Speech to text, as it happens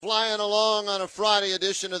Flying along on a Friday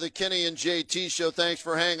edition of the Kenny and JT Show. Thanks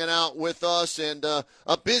for hanging out with us. And a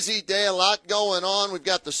busy day, a lot going on. We've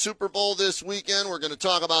got the Super Bowl this weekend. We're going to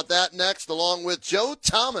talk about that next, along with Joe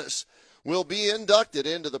Thomas will be inducted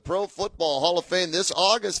into the Pro Football Hall of Fame this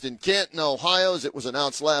August in Canton, Ohio, as it was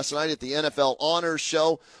announced last night at the NFL Honors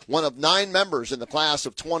Show. One of 9 members in the class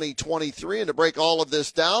of 2023. And to break all of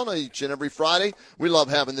this down each and every Friday, we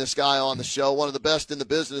love having this guy on the show, one of the best in the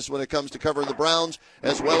business when it comes to covering the Browns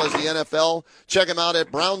as well as the NFL. Check him out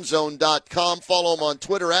at brownzone.com. Follow him on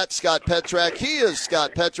Twitter at Scott Petrak. He is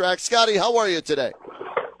Scott Petrak. Scotty, how are you today?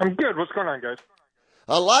 I'm good. What's going on, guys?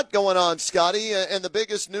 A lot going on, Scotty, and the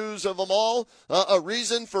biggest news of them all, a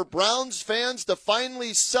reason for Browns fans to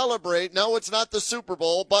finally celebrate. No, it's not the Super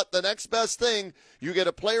Bowl, but the next best thing, you get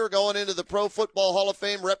a player going into the Pro Football Hall of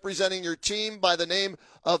Fame representing your team by the name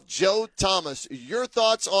of Joe Thomas. Your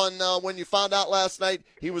thoughts on when you found out last night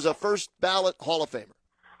he was a first-ballot Hall of Famer?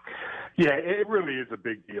 Yeah, it really is a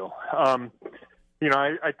big deal.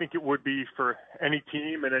 I think it would be for any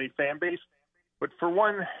team and any fan base, but for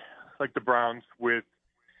one like the Browns with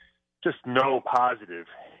just no positive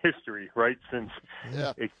history, right? Since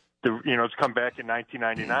it's come back in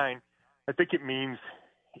 1999, I think it means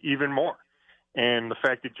even more. And the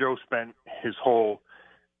fact that Joe spent his whole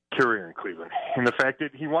career in Cleveland, and the fact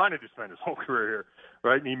that he wanted to spend his whole career here,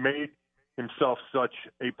 right? And he made himself such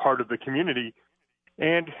a part of the community.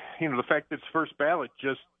 And, the fact that it's first ballot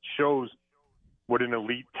just shows what an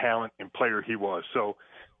elite talent and player he was. So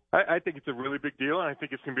I think it's a really big deal, and I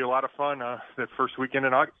think it's going to be a lot of fun that first weekend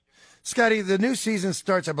in August. Scotty, the new season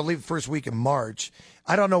starts, I believe, first week in March.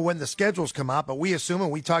 I don't know when the schedules come out, but we assume,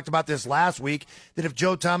 and we talked about this last week, that if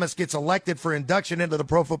Joe Thomas gets elected for induction into the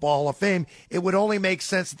Pro Football Hall of Fame, it would only make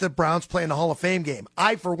sense that the Browns play in the Hall of Fame game.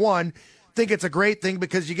 I, for one, think it's a great thing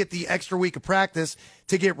because you get the extra week of practice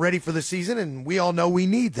to get ready for the season, and we all know we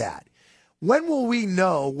need that. When will we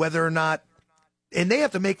know whether or not, and they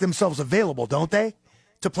have to make themselves available, don't they,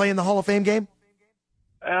 to play in the Hall of Fame game?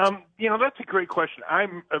 That's a great question.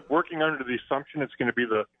 I'm working under the assumption it's going to be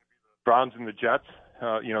the Browns and the Jets.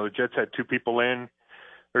 The Jets had 2 people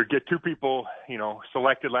get 2 people,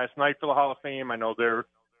 selected last night for the Hall of Fame. I know their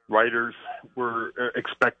writers were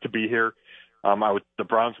expect to be here. The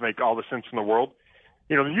Browns make all the sense in the world.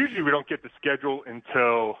 Usually we don't get the schedule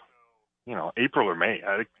until, April or May.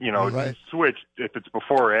 Right. It's switched if it's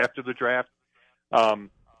before or after the draft.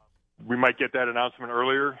 We might get that announcement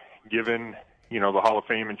earlier, given, the Hall of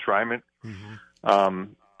Fame enshrinement. Mm-hmm.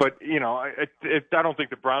 But I don't think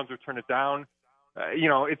the Browns would turn it down.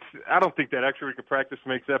 I don't think that extra week of practice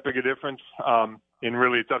makes that big a difference. And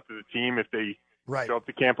really, it's up to the team if they show up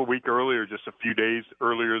to camp a week early or just a few days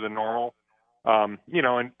earlier than normal. And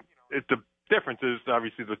the difference is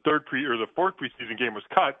obviously the fourth preseason game was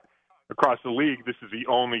cut across the league. This is the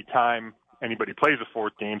only time anybody plays a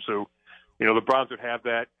fourth game, so. The Browns would have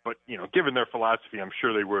that, but, given their philosophy, I'm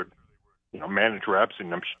sure they would, manage reps,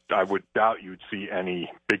 and I would doubt you'd see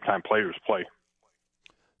any big-time players play.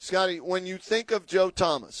 Scotty, when you think of Joe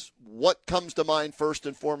Thomas, what comes to mind first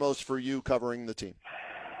and foremost for you covering the team?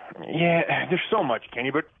 Yeah, there's so much, Kenny,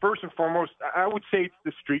 but first and foremost, I would say it's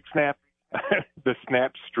the streak snap, the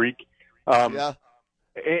snap streak. And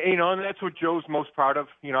that's what Joe's most proud of.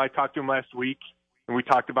 I talked to him last week, and we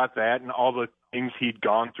talked about that and all the things he'd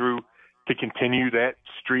gone through to continue that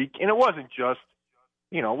streak. And it wasn't just,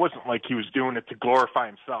 it wasn't like he was doing it to glorify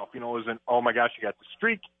himself. It wasn't, oh my gosh, you got the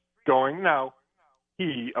streak going. No,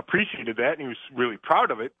 he appreciated that and he was really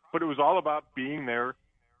proud of it, but it was all about being there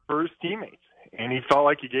for his teammates. And he felt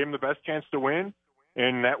like he gave him the best chance to win.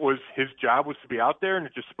 And that was his job, was to be out there. And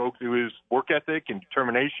it just spoke to his work ethic and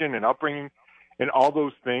determination and upbringing and all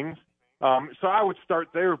those things. So I would start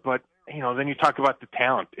there, but then you talk about the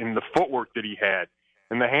talent and the footwork that he had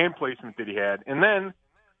and the hand placement that he had. And then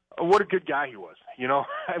what a good guy he was.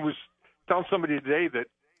 I was telling somebody today that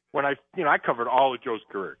when I covered all of Joe's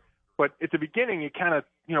career, but at the beginning, it kind of,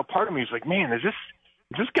 part of me was like, man, is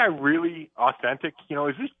this guy really authentic?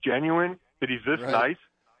 Is this genuine that he's this nice?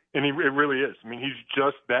 And it really is. I mean, he's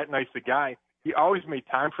just that nice a guy. He always made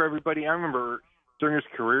time for everybody. I remember during his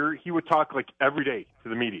career, he would talk like every day to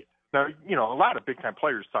the media. Now, a lot of big-time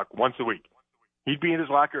players talk once a week. He'd be in his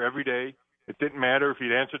locker every day. It didn't matter if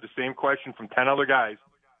he'd answered the same question from 10 other guys.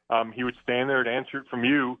 He would stand there and answer it from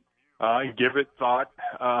you and give it thought.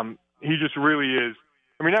 He just really is.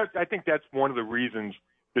 I mean, I think that's one of the reasons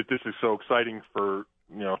that this is so exciting for,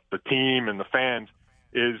 the team and the fans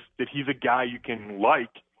is that he's a guy you can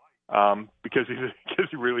like because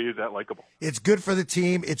he really is that likable. It's good for the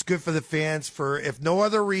team. It's good for the fans. For if no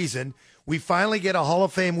other reason, we finally get a Hall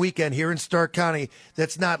of Fame weekend here in Stark County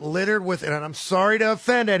that's not littered with, and I'm sorry to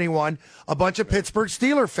offend anyone, a bunch of Pittsburgh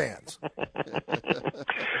Steelers fans.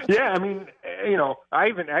 Yeah, I mean,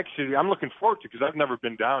 I'm looking forward to, because I've never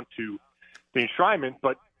been down to the enshrinement,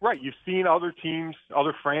 but right, you've seen other teams,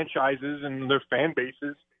 other franchises, and their fan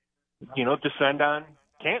bases, descend on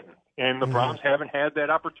Canton, and the Browns haven't had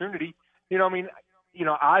that opportunity.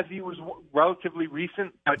 Ozzie was relatively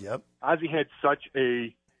recent, but Ozzie had such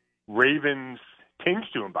a Ravens tinge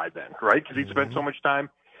to him by then, right? Because he'd spent so much time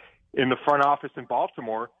in the front office in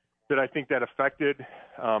Baltimore that I think that affected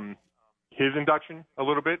his induction a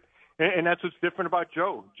little bit. And that's what's different about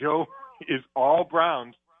Joe. Joe is all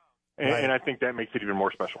Browns, and I think that makes it even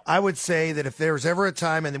more special. I would say that if there's ever a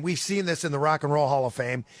time, and we've seen this in the Rock and Roll Hall of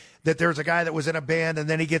Fame, that there's a guy that was in a band and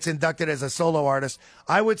then he gets inducted as a solo artist,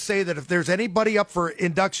 I would say that if there's anybody up for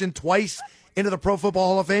induction twice into the Pro Football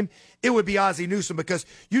Hall of Fame, it would be Ozzie Newsome, because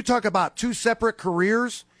you talk about two separate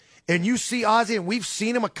careers, and you see Ozzie, and we've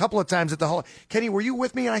seen him a couple of times at the Hall. Kenny, were you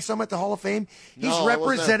with me and I saw him at the Hall of Fame? He's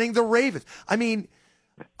representing the Ravens. I mean,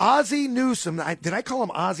 Ozzie Newsome, did I call him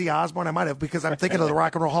Ozzy Osbourne? I might have, because I'm thinking of the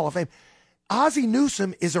Rock and Roll Hall of Fame. Ozzie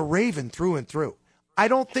Newsome is a Raven through and through. I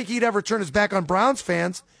don't think he'd ever turn his back on Browns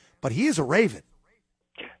fans, but he is a Raven.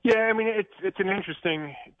 Yeah, I mean, it's an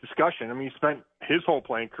interesting discussion. I mean, he spent his whole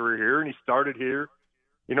playing career here, and he started here,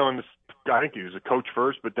 I think he was a coach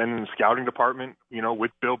first, but then in the scouting department,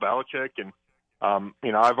 with Bill Belichick. And,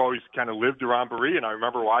 I've always kind of lived around Berea, and I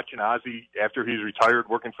remember watching Ozzie after he's retired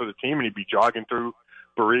working for the team, and he'd be jogging through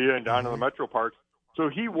Berea and down to the Metro Parks. So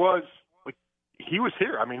he was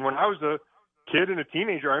here. I mean, when I was a kid and a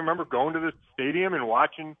teenager, I remember going to the stadium and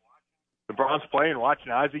watching the Browns play and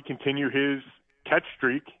watching Ozzie continue his catch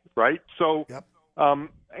streak, right? So, I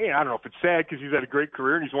don't know if it's sad, because he's had a great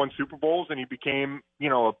career and he's won Super Bowls, and he became,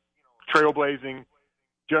 a trailblazing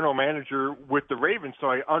general manager with the Ravens. So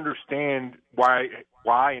I understand why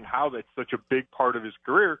and how that's such a big part of his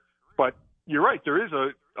career. But you're right, there is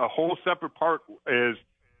a whole separate part as,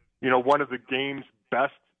 one of the game's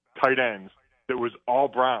best tight ends that was all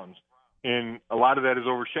Browns. And a lot of that is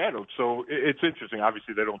overshadowed. So it's interesting.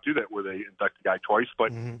 Obviously, they don't do that where they induct a guy twice,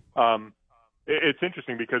 but it's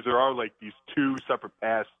interesting because there are like these two separate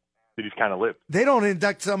paths that he's kind of lived. They don't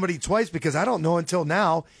induct somebody twice because I don't know until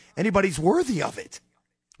now anybody's worthy of it.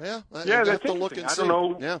 Yeah, that's have to look and I see.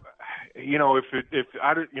 don't know. Yeah.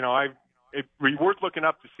 It'd be worth looking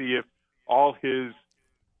up to see if all his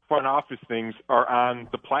front office things are on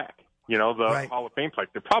the plaque. The Hall of Fame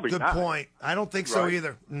plaque. They're probably not. Good point. I don't think so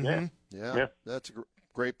either. Yeah, that's a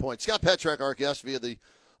great point. Scott Petrak, our guest via the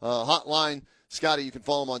hotline. Scotty, you can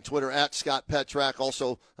follow him on Twitter at Scott Petrak.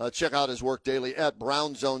 Also, check out his work daily at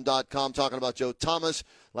brownzone.com, talking about Joe Thomas.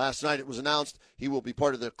 Last night it was announced he will be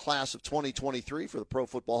part of the class of 2023 for the Pro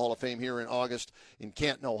Football Hall of Fame here in August in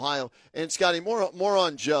Canton, Ohio. And, Scotty, more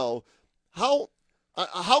on Joe. How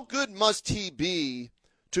good must he be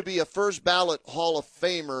to be a first-ballot Hall of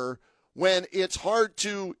Famer when it's hard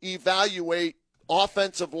to evaluate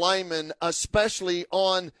offensive linemen, especially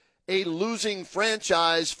on a losing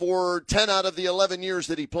franchise for 10 out of the 11 years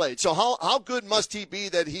that he played? So how good must he be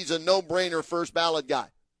that he's a no-brainer first-ballot guy?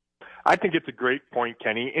 I think it's a great point,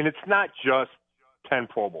 Kenny, and it's not just 10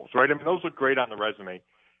 Pro Bowls, right? I mean, those look great on the resume.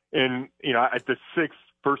 And, at the 6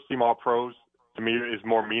 first-team All-Pros, to me, is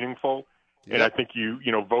more meaningful. Yep. And I think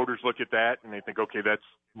voters look at that and they think, okay, that's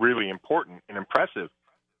really important and impressive.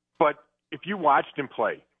 But if you watched him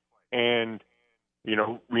play, and,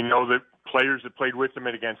 we know that players that played with him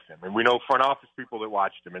and against him, and we know front office people that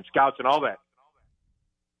watched him and scouts and all that,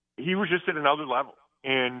 he was just at another level.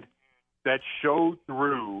 And that showed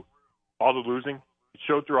through all the losing. It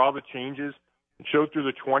showed through all the changes. It showed through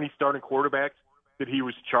the 20 starting quarterbacks that he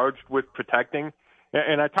was charged with protecting.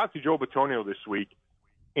 And I talked to Joe Bitonio this week,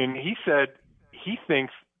 and he said he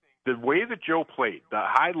thinks the way that Joe played, the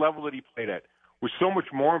high level that he played at, was so much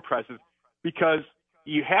more impressive because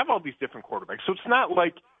you have all these different quarterbacks. So it's not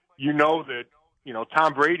like that,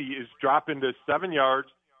 Tom Brady is dropping to 7 yards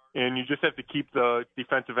and you just have to keep the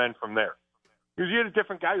defensive end from there. Because you had a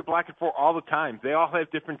different guy you're blocking for all the time. They all have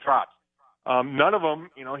different drops. None of them,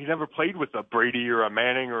 he never played with a Brady or a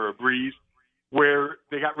Manning or a Breeze where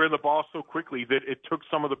they got rid of the ball so quickly that it took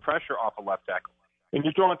some of the pressure off a left tackle. And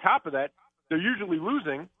you throw on top of that, they're usually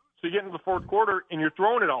losing, so you get into the fourth quarter and you're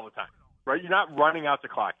throwing it all the time, right? You're not running out the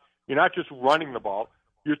clock. You're not just running the ball.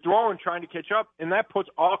 You're throwing, trying to catch up, and that puts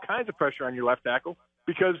all kinds of pressure on your left tackle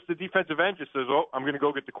because the defensive end just says, I'm going to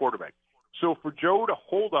go get the quarterback. So for Joe to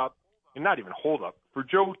hold up, and not even hold up, for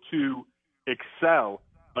Joe to excel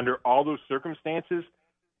under all those circumstances,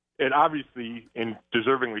 it obviously, and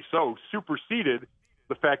deservingly so, superseded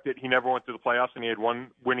the fact that he never went to the playoffs and he had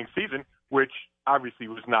one winning season, which obviously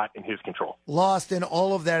was not in his control. Lost in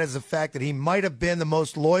all of that is the fact that he might have been the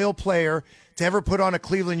most loyal player to ever put on a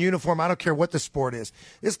Cleveland uniform. I don't care what the sport is.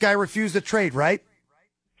 This guy refused to trade, right?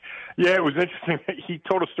 Yeah, it was interesting. He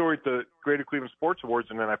told a story at the Greater Cleveland Sports Awards,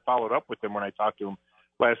 and then I followed up with him when I talked to him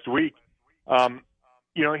last week.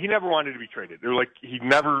 He never wanted to be traded. They were like,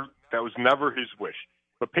 that was never his wish.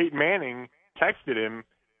 But Peyton Manning texted him,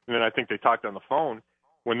 and then I think they talked on the phone,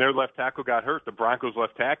 when their left tackle got hurt, the Broncos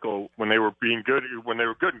left tackle, when they were good and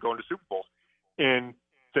going to Super Bowls, and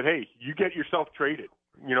said, hey, you get yourself traded.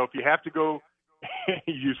 If you have to go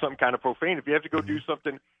use something kind of profane, if you have to go do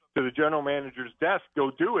something to the general manager's desk,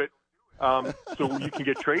 go do it. So you can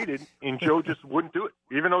get traded, and Joe just wouldn't do it.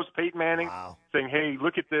 Even though it's Peyton Manning saying, hey,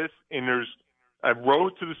 look at this, and there's a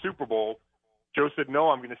road to the Super Bowl, Joe said,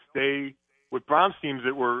 no, I'm going to stay with Browns teams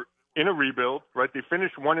that were in a rebuild, right? They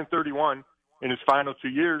finished 1-31 in his final 2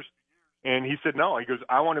 years, and he said, no. He goes,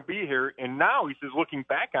 I want to be here. And now, he says, looking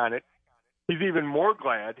back on it, he's even more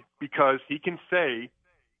glad because he can say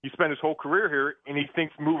he spent his whole career here, and he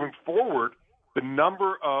thinks moving forward, the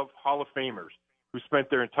number of Hall of Famers who spent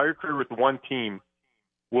their entire career with one team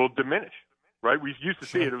will diminish, right? We used to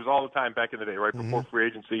see it. It was all the time back in the day, right, before free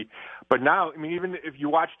agency. But now, even if you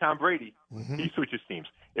watch Tom Brady, he switches teams.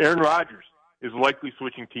 Aaron Rodgers is likely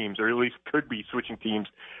switching teams, or at least could be switching teams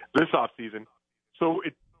this offseason. So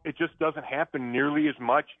it just doesn't happen nearly as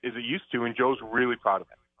much as it used to, and Joe's really proud of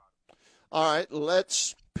it. All right,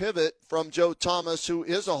 let's pivot from Joe Thomas, who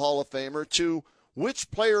is a Hall of Famer, to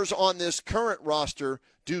which players on this current roster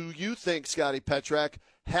do you think, Scotty Petrak,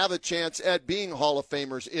 have a chance at being Hall of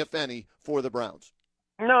Famers, if any, for the Browns?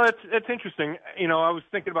 No, it's interesting. I was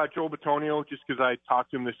thinking about Joel Bitonio just because I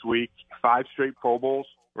talked to him this week. 5 straight Pro Bowls,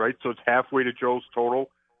 right? So it's halfway to Joel's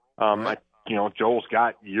total. Right. Joel's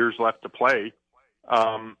got years left to play.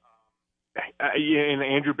 And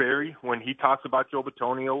Andrew Berry, when he talks about Joel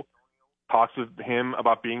Bitonio, talks with him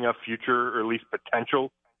about being a future, or at least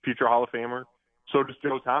potential future Hall of Famer. So does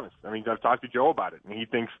Joe Thomas. I've talked to Joe about it, and he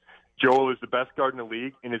thinks Joel is the best guard in the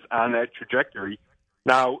league and is on that trajectory.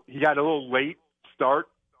 Now, he got a little late start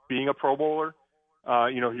being a Pro Bowler.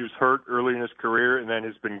 He was hurt early in his career and then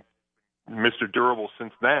has been Mr. Durable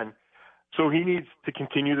since then. So he needs to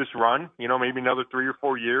continue this run, maybe another 3 or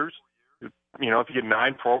 4 years. If you get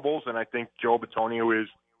 9 Pro Bowls, then I think Joel Bitonio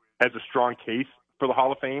has a strong case for the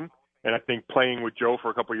Hall of Fame. And I think playing with Joe for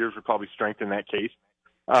a couple of years would probably strengthen that case.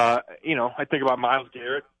 I think about Myles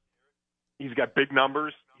Garrett. He's got big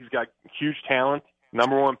numbers. He's got huge talent,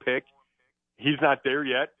 number 1 pick. He's not there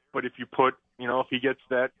yet, but if you put, if he gets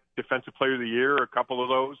that Defensive Player of the Year or a couple of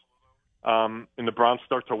those, and the Browns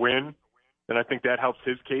start to win, then I think that helps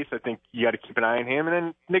his case. I think you got to keep an eye on him. And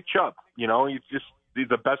then Nick Chubb, he's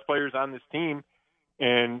the best players on this team,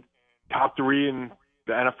 and top 3 in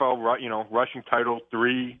the NFL, rushing title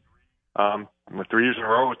 3, 3 years in a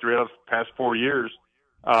row, 3 out of the past 4 years.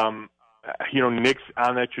 Nick's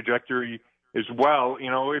on that trajectory as well.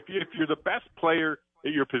 If you're the best player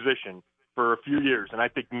at your position for a few years, and I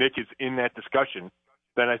think Nick is in that discussion,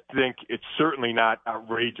 then I think it's certainly not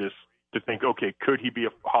outrageous to think, okay, could he be a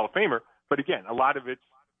Hall of Famer? But again, a lot of it's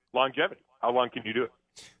longevity. How long can you do it?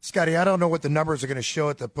 Scotty, I don't know what the numbers are going to show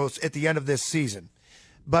at the end of this season,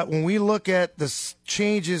 but when we look at the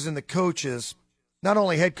changes in the coaches, not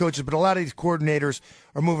only head coaches, but a lot of these coordinators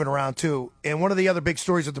are moving around too. And one of the other big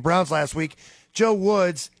stories with the Browns last week, Joe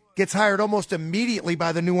Woods gets hired almost immediately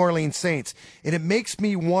by the New Orleans Saints. And it makes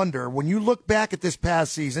me wonder, when you look back at this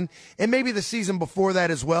past season, and maybe the season before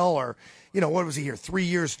that as well, or, what was he here, 3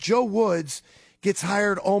 years, Joe Woods gets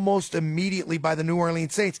hired almost immediately by the New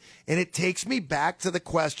Orleans Saints. And it takes me back to the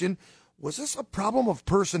question, was this a problem of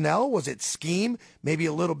personnel? Was it scheme? Maybe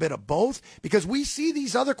a little bit of both? Because we see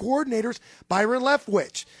these other coordinators, Byron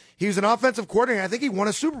Leftwich. He was an offensive coordinator. I think he won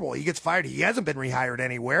a Super Bowl. He gets fired. He hasn't been rehired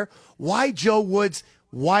anywhere. Why Joe Woods?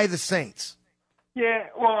 Why the Saints? Yeah,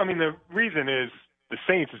 well, the reason is the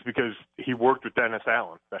Saints is because he worked with Dennis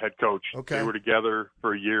Allen, the head coach. Okay. They were together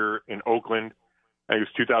for a year in Oakland. I think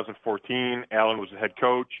it was 2014. Allen was the head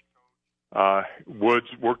coach. Woods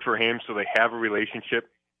worked for him, so they have a relationship.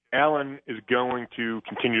 Allen is going to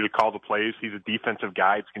continue to call the plays. He's a defensive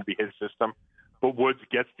guy. It's going to be his system. But Woods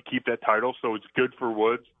gets to keep that title, so it's good for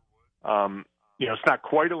Woods. It's not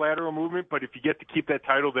quite a lateral movement, but if you get to keep that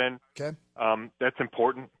title, then that's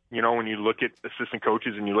important, when you look at assistant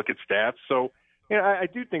coaches and you look at staff. So, I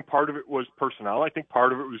do think part of it was personnel. I think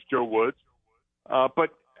part of it was Joe Woods. But,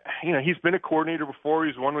 he's been a coordinator before.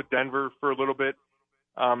 He's won with Denver for a little bit.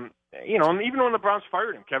 and even when the Browns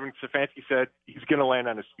fired him, Kevin Stefanski said he's going to land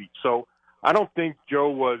on his feet. So I don't think Joe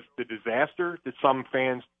was the disaster that some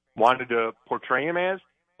fans wanted to portray him as,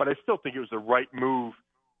 but I still think it was the right move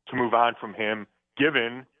to move on from him,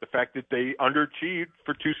 given the fact that they underachieved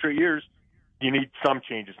for 2 straight years. Some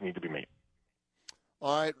changes need to be made.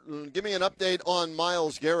 All right, give me an update on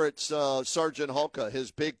Myles Garrett's Sergeant Hulka, his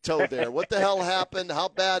big toe there. What the hell happened? How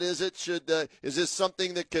bad is it? Is this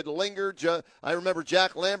something that could linger? I remember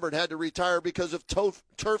Jack Lambert had to retire because of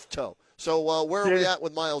turf toe. So where are we at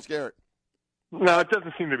with Myles Garrett? No, it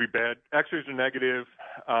doesn't seem to be bad. X-rays are negative.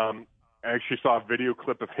 I actually saw a video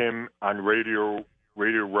clip of him on Radio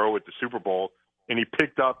Row at the Super Bowl, and he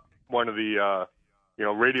picked up one of the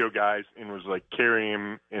radio guys and was carrying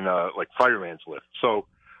him in a fireman's lift. So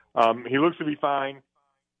he looks to be fine.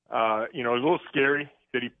 It was a little scary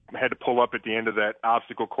that he had to pull up at the end of that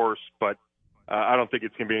obstacle course, but I don't think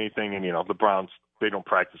it's going to be anything. And the Browns, they don't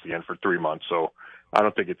practice again for 3 months, so I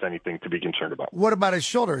don't think it's anything to be concerned about. What about his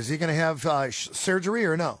shoulder? Is he going to have surgery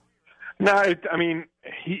or no? No,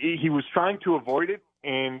 he was trying to avoid it,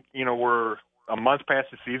 and we're a month past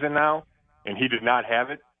the season now, and he did not have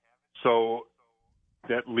it. So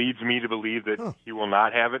that leads me to believe that he will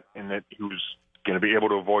not have it and that he was going to be able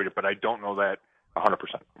to avoid it, but I don't know that 100%.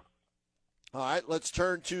 All right, let's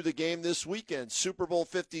turn to the game this weekend. Super Bowl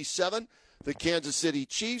 57, the Kansas City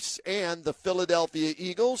Chiefs and the Philadelphia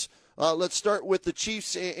Eagles. Let's start with the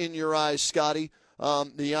Chiefs in your eyes, Scotty.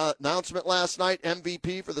 The announcement last night,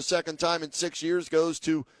 MVP for the second time in 6 years, goes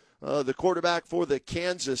to the quarterback for the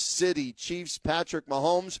Kansas City Chiefs, Patrick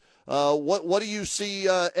Mahomes. What do you see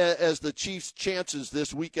as the Chiefs' chances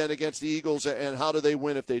this weekend against the Eagles, and how do they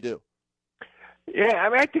win if they do? Yeah,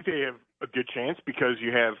 I think they have a good chance because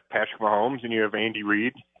you have Patrick Mahomes and you have Andy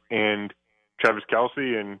Reid and Travis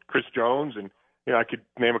Kelce and Chris Jones, and I could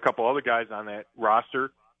name a couple other guys on that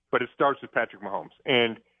roster, but it starts with Patrick Mahomes.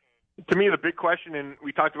 And to me, the big question, and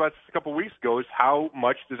we talked about this a couple of weeks ago, is how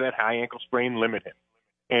much does that high ankle sprain limit him?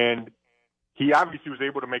 And he obviously was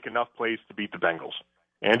able to make enough plays to beat the Bengals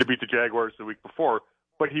and to beat the Jaguars the week before,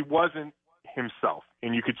 but he wasn't himself.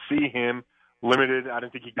 And you could see him limited. I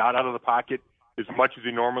don't think he got out of the pocket as much as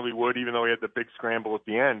he normally would, even though he had the big scramble at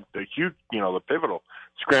the end, the huge, the pivotal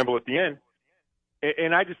scramble at the end.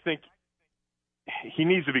 And I just think he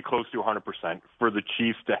needs to be close to 100% for the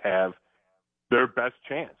Chiefs to have their best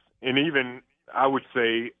chance. And even, I would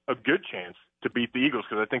say, a good chance to beat the Eagles,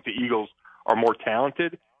 because I think the Eagles are more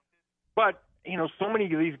talented. But, so many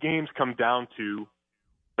of these games come down to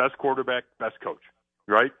best quarterback, best coach,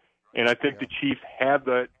 right? And I think the Chiefs have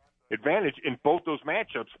the advantage in both those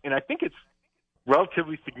matchups, and I think it's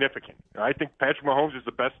relatively significant. I think Patrick Mahomes is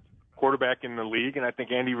the best quarterback in the league, and I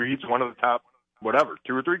think Andy Reid's one of the top, 2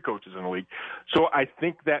 or 3 coaches in the league. So I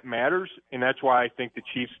think that matters, and that's why I think the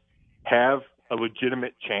Chiefs have a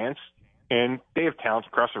legitimate chance, and they have talents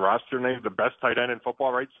across the roster, and they have the best tight end in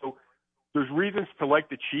football, right? So there's reasons to like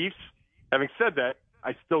the Chiefs. Having said that,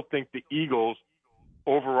 I still think the Eagles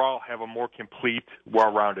overall have a more complete,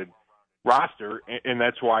 well-rounded roster, and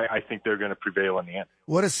that's why I think they're going to prevail in the end.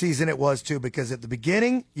 What a season it was, too, because at the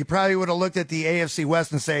beginning, you probably would have looked at the AFC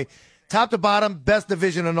West and say, top to bottom, best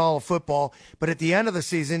division in all of football. But at the end of the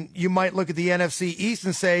season, you might look at the NFC East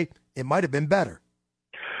and say, it might have been better.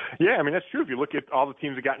 Yeah, that's true. If you look at all the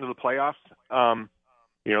teams that got into the playoffs,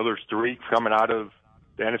 there's 3 coming out of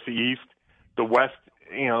the NFC East. The West,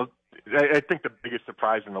 I think the biggest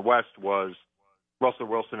surprise in the West was Russell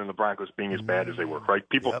Wilson and the Broncos being as bad as they were, right?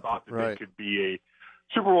 People thought that they could be a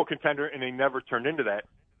Super Bowl contender, and they never turned into that.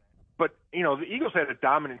 But, the Eagles had a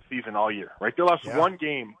dominant season all year, right? They lost one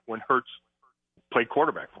game when Hurts played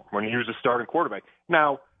quarterback for them, when he was a starting quarterback.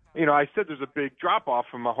 Now, I said there's a big drop-off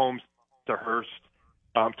from Mahomes to Hurts,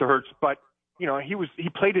 but, he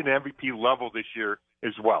played at an MVP level this year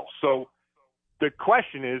as well. So the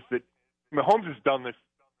question is that Mahomes has done this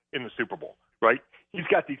in the Super Bowl, right? He's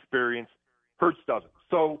got the experience. Hurts doesn't.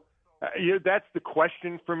 So that's the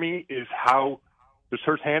question for me, is how does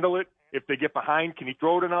Hurts handle it? If they get behind, can he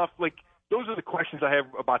throw it enough? Those are the questions I have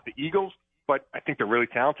about the Eagles, but I think they're really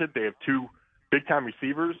talented. They have 2 big-time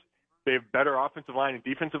receivers. They have better offensive line and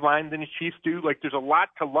defensive line than the Chiefs do. There's a lot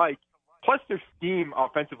to like. Plus, their scheme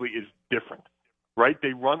offensively is different, right?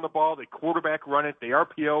 They run the ball. They quarterback run it. They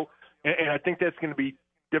RPO. And I think that's going to be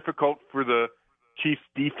difficult for the Chiefs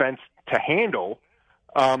defense to handle.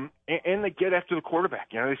 And they get after the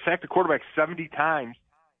quarterback. They sack the quarterback 70 times.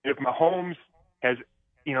 If Mahomes has,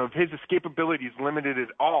 if his escapability is limited at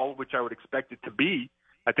all, which I would expect it to be,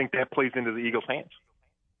 I think that plays into the Eagles' hands.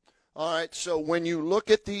 All right, so when you look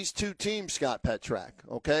at these 2 teams, Scott Petrak,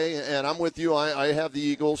 okay, and I'm with you, I have the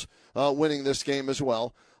Eagles. winning this game as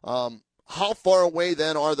well. How far away,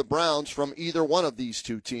 then, are the Browns from either one of these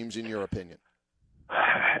two teams, in your opinion?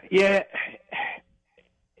 Yeah,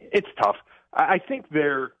 it's tough. I think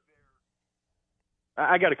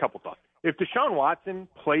I got a couple thoughts. If Deshaun Watson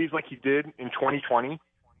plays like he did in 2020,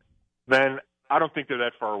 then I don't think they're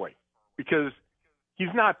that far away, because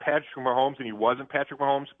he's not Patrick Mahomes, and he wasn't Patrick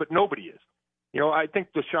Mahomes, but nobody is. I think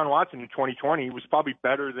Deshaun Watson in 2020 was probably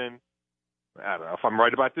better than, I don't know if I'm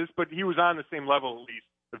right about this, but he was on the same level at least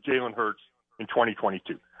of Jalen Hurts in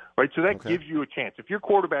 2022, right? So that gives you a chance. If your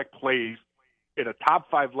quarterback plays at a top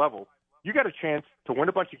 5 level, you got a chance to win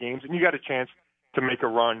a bunch of games, and you got a chance to make a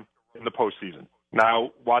run in the postseason.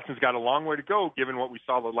 Now, Watson's got a long way to go, given what we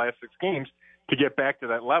saw the last 6 games, to get back to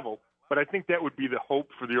that level. But I think that would be the hope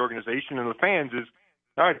for the organization and the fans is,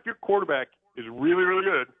 all right, if your quarterback is really, really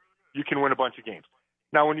good, you can win a bunch of games.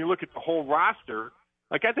 Now, when you look at the whole roster,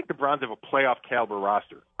 I think the Browns have a playoff caliber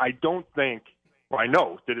roster. I don't think, I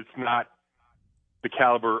know that it's not the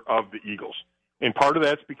caliber of the Eagles. And part of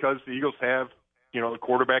that's because the Eagles have, the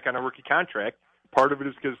quarterback on a rookie contract. Part of it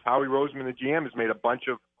is because Howie Roseman, the GM, has made a bunch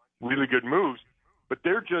of really good moves, but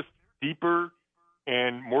they're just deeper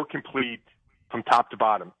and more complete from top to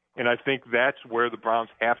bottom. And I think that's where the Browns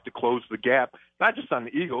have to close the gap, not just on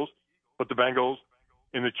the Eagles, but the Bengals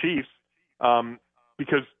and the Chiefs,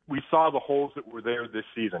 because we saw the holes that were there this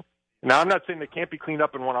season. Now, I'm not saying they can't be cleaned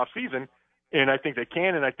up in one off season, and I think they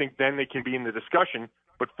can, and I think then they can be in the discussion.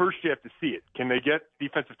 But first you have to see it. Can they get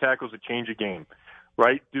defensive tackles to change a game,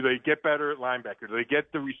 right? Do they get better at linebacker? Do they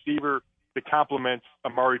get the receiver that complements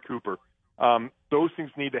Amari Cooper? Those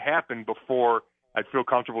things need to happen before I'd feel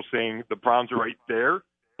comfortable saying the Browns are right there.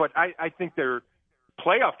 But I think they're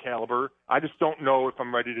playoff caliber. I just don't know if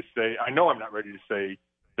I'm ready to say – I know I'm not ready to say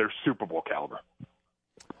they're Super Bowl caliber.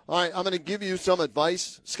 All right, I'm going to give you some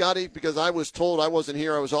advice, Scotty, because I was told I wasn't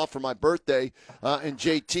here. I was off for my birthday, and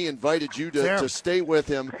JT invited you to stay with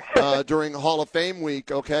him during Hall of Fame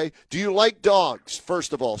week, okay? Do you like dogs,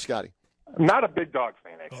 first of all, Scotty? I'm not a big dog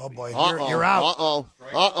fan, actually. Oh, boy, you're out.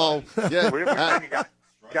 Yeah.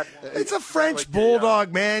 It's a French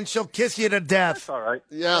bulldog, man. She'll kiss you to death. That's all right.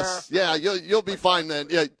 Yes, yeah, you'll be fine then.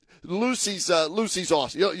 Yeah. Lucy's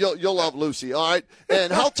awesome. You'll love Lucy. All right.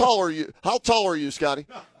 And how tall are you? How tall are you, Scotty?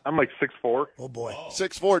 I'm like 6'4". Oh boy.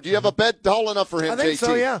 6'4". Do you have a bed tall enough for him, I think JT?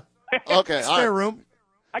 so, yeah. Okay. Spare room.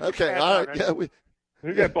 Okay. All right. Yeah.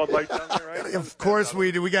 You got Bud Light down there, right? Of course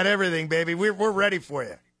we do. We got everything, baby. We're ready for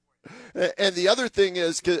you. And the other thing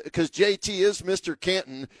is, because JT is Mr.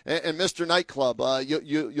 Canton and Mr. Nightclub,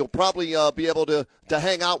 you'll probably be able to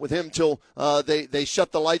hang out with him till they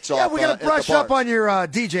shut the lights off. Yeah, we got to brush up on your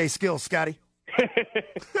DJ skills, Scotty.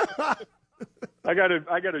 I got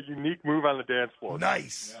a unique move on the dance floor.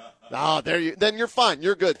 Nice. Then you're fine.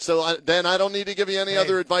 You're good. So then I don't need to give you any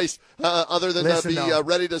other advice other than to be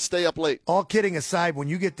ready to stay up late. All kidding aside, when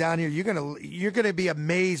you get down here, you're gonna be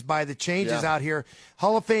amazed by the changes out here.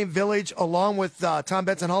 Hall of Fame Village, along with Tom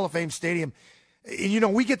Benson Hall of Fame Stadium.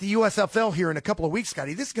 And, we get the USFL here in a couple of weeks,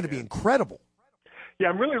 Scotty. This is going to be incredible. Yeah,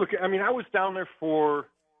 I'm really looking. I mean, I was down there for,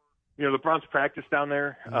 the Browns practice down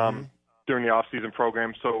there during the off-season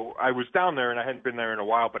program. So I was down there, and I hadn't been there in a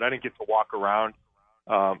while, but I didn't get to walk around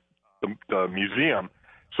the museum.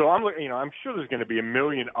 So I'm sure there's going to be a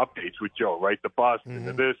million updates with Joe, right? The bus and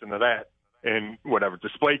the this and the that and whatever,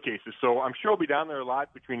 display cases. So I'm sure I'll be down there a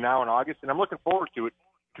lot between now and August, and I'm looking forward to it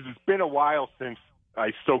because it's been a while since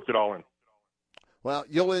I soaked it all in. Well,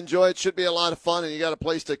 you'll enjoy it. Should be a lot of fun, and you got a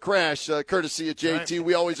place to crash, courtesy of JT. Right.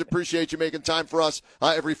 We always appreciate you making time for us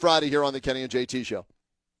every Friday here on the Kenny and JT Show.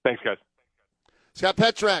 Thanks, guys. Scott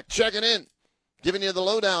Petrak checking in, giving you the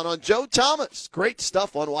lowdown on Joe Thomas. Great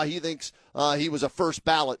stuff on why he thinks he was a first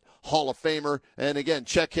ballot Hall of Famer. And, again,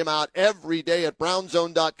 check him out every day at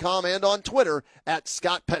brownzone.com and on Twitter at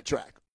Scott Petrak.